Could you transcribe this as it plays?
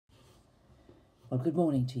Well, good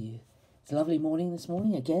morning to you. It's a lovely morning this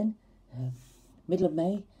morning again. Middle of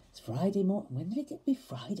May. It's Friday morning. When did it get to be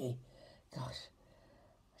Friday? Gosh,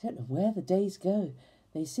 I don't know where the days go.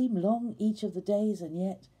 They seem long, each of the days, and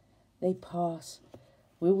yet they pass.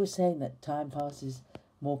 We're always saying that time passes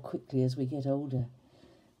more quickly as we get older.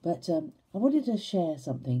 But I wanted to share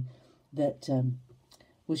something that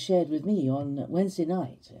was shared with me on Wednesday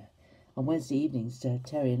night. On Wednesday evenings,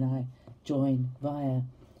 Terry and I join via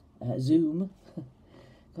Zoom.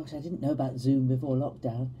 Gosh, I didn't know about Zoom before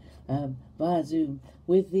lockdown. Via Zoom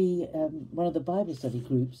with the one of the Bible study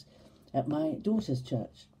groups at my daughter's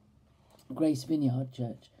church, Grace Vineyard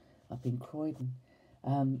Church, up in Croydon.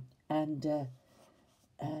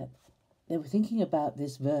 They were thinking about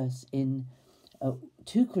this verse in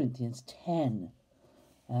 2 Corinthians 10,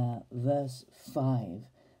 verse 5.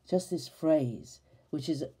 Just this phrase, which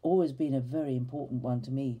has always been a very important one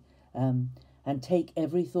to me. And take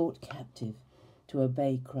every thought captive to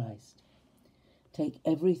obey Christ. Take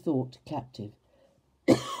every thought captive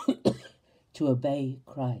to obey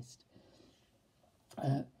Christ.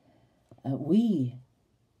 We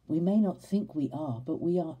may not think we are, but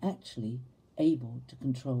we are actually able to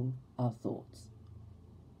control our thoughts.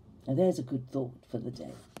 Now there's a good thought for the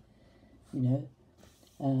day.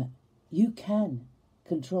 You can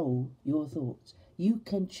control your thoughts. You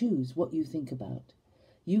can choose what you think about.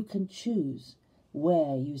 You can choose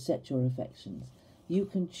where you set your affections. You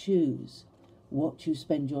can choose what you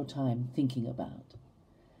spend your time thinking about.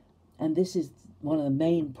 And this is one of the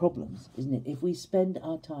main problems, isn't it? If we spend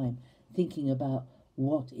our time thinking about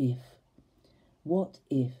what if,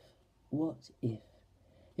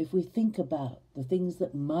 if we think about the things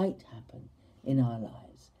that might happen in our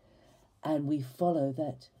lives and we follow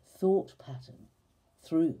that thought pattern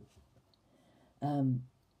through,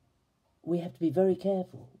 we have to be very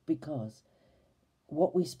careful, because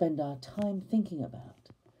what we spend our time thinking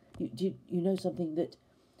about, you know something that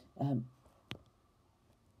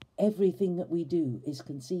everything that we do is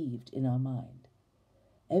conceived in our mind.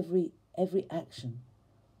 Every action,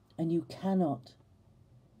 and you cannot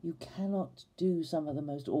do some of the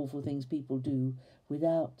most awful things people do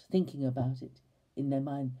without thinking about it in their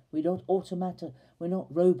mind. We're not automata. We're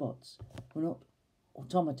not robots. We're not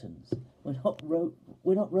automatons. We're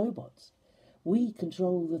not robots. We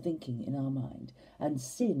control the thinking in our mind, and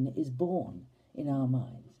sin is born in our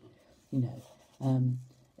minds.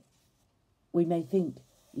 We may think,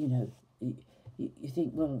 you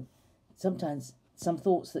think, well, sometimes some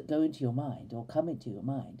thoughts that go into your mind or come into your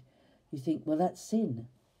mind, you think, well, that's sin.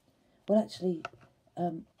 Well, actually,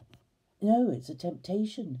 no, it's a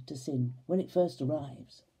temptation to sin when it first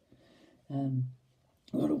arrives.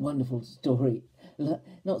 What a wonderful story. A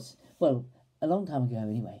long time ago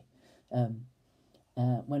anyway,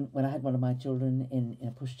 when I had one of my children in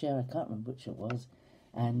a pushchair, I can't remember which it was,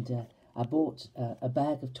 and I bought a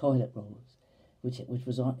bag of toilet rolls, which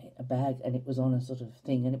was on a bag, and it was on a sort of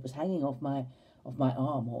thing, and it was hanging off my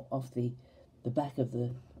arm or off the back of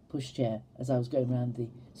the pushchair as I was going around the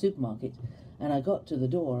supermarket. And I got to the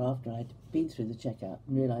door after I'd been through the checkout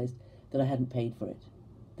and realised that I hadn't paid for it,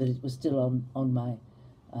 that it was still on my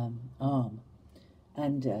arm.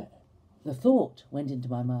 And the thought went into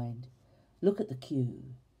my mind, look at the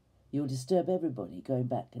queue. You'll disturb everybody going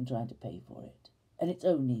back and trying to pay for it. And it's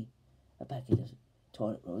only a packet of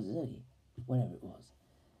toilet rolls. It's only whatever it was.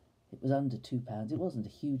 It was under £2. It wasn't a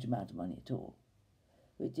huge amount of money at all.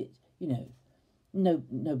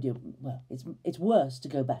 Nobody. Well, it's worse to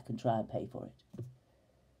go back and try and pay for it.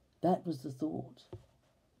 That was the thought,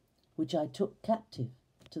 which I took captive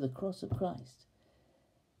to the cross of Christ.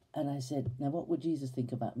 And I said, now what would Jesus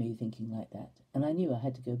think about me thinking like that? And I knew I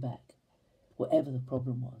had to go back, whatever the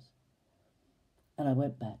problem was. And I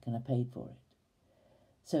went back and I paid for it.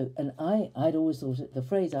 So, and I'd always thought, the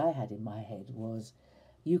phrase I had in my head was,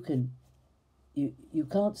 you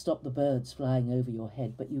can't stop the birds flying over your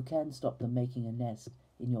head, but you can stop them making a nest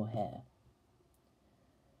in your hair.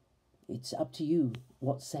 It's up to you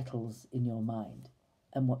what settles in your mind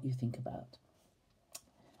and what you think about.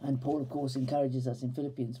 And Paul, of course, encourages us in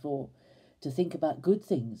Philippians 4 to think about good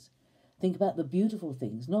things. Think about the beautiful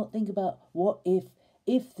things, not think about what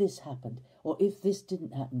if this happened, or if this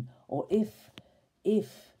didn't happen, or if,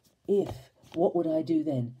 what would I do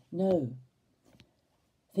then? No.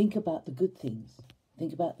 Think about the good things.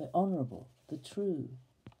 Think about the honourable, the true,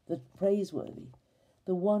 the praiseworthy,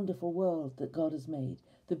 the wonderful world that God has made,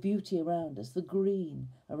 the beauty around us, the green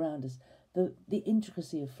around us, the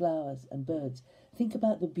intricacy of flowers and birds. Think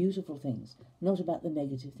about the beautiful things, not about the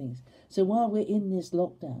negative things. So while we're in this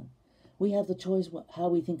lockdown, we have the choice how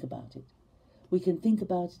we think about it. We can think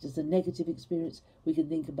about it as a negative experience. We can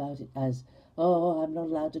think about it as, oh, I'm not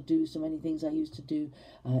allowed to do so many things I used to do.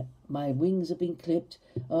 My wings have been clipped.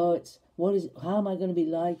 Oh, how am I going to be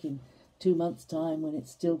like in 2 months' time when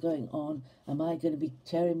it's still going on? Am I going to be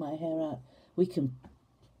tearing my hair out? We can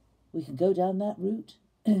go down that route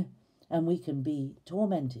and we can be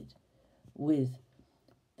tormented with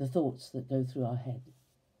the thoughts that go through our head.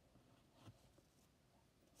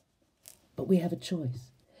 But we have a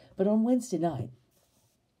choice. But on Wednesday night,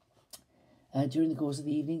 during the course of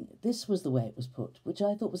the evening, this was the way it was put, which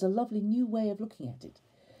I thought was a lovely new way of looking at it.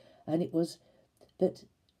 And it was that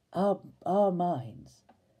our minds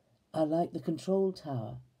are like the control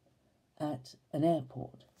tower at an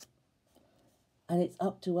airport. And it's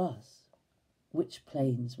up to us which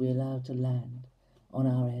planes we allow to land on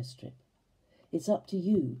our airstrip. It's up to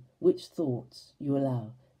you which thoughts you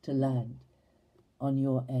allow to land on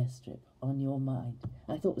your airstrip, on your mind.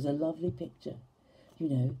 I thought it was a lovely picture,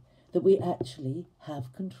 that we actually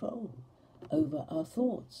have control over our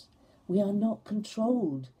thoughts. We are not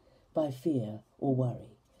controlled by fear or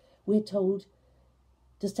worry. We're told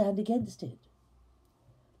to stand against it.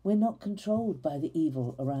 We're not controlled by the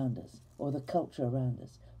evil around us or the culture around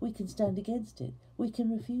us. We can stand against it. We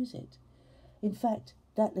can refuse it. In fact,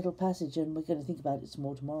 that little passage, and we're going to think about it some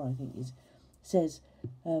more tomorrow, I think, says,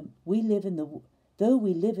 though we live in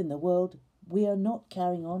the world, we are not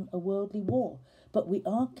carrying on a worldly war, but we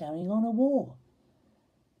are carrying on a war.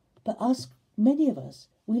 But many of us,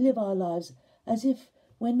 we live our lives as if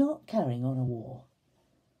we're not carrying on a war.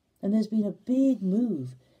 And there's been a big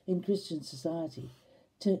move in Christian society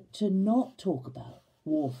to not talk about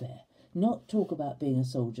warfare, not talk about being a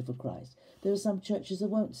soldier for Christ. There are some churches that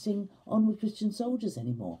won't sing Onward Christian Soldiers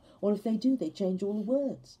anymore. Or if they do, they change all the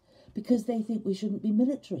words because they think we shouldn't be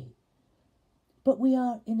military. But we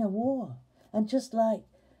are in a war. And just like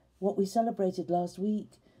what we celebrated last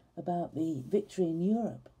week about the victory in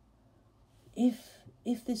Europe,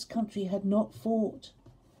 if this country had not fought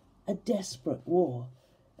a desperate war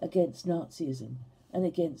against Nazism and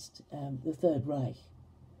against the Third Reich,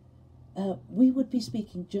 we would be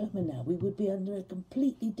speaking German now. We would be under a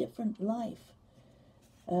completely different life.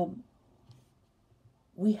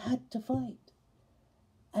 We had to fight.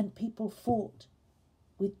 And people fought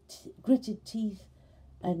with gritted teeth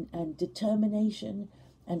and determination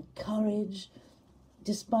and courage,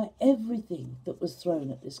 despite everything that was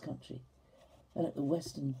thrown at this country and at the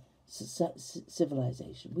Western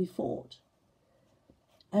civilization. We fought.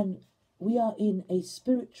 And we are in a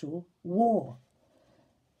spiritual war.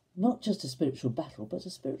 Not just a spiritual battle, but a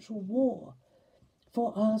spiritual war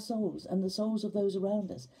for our souls and the souls of those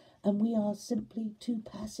around us. And we are simply too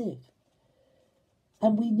passive.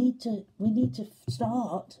 And we need to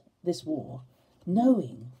start this war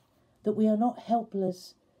knowing that we are not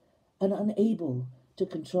helpless and unable to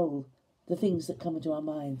control the things that come into our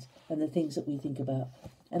minds and the things that we think about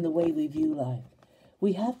and the way we view life.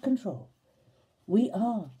 We have control. We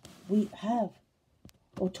have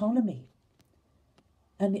autonomy.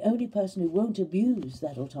 And the only person who won't abuse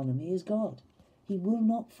that autonomy is God. He will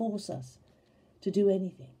not force us to do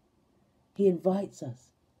anything. He invites us.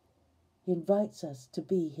 He invites us to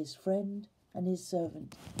be his friend and his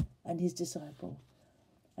servant and his disciple.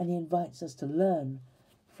 And he invites us to learn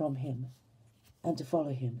from him and to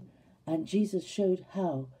follow him. And Jesus showed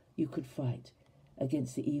how you could fight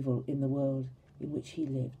against the evil in the world in which he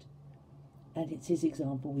lived. And it's his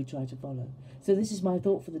example we try to follow. So this is my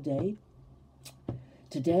thought for the day.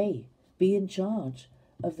 Today, be in charge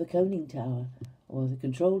of the conning tower or the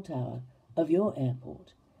control tower of your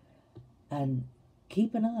airport. And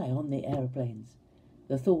keep an eye on the aeroplanes,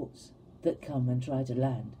 the thoughts that come and try to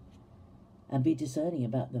land. And be discerning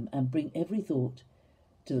about them and bring every thought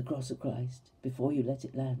to the cross of Christ before you let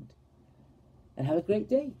it land. And have a great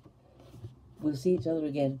day. We'll see each other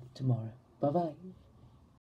again tomorrow. Bye-bye.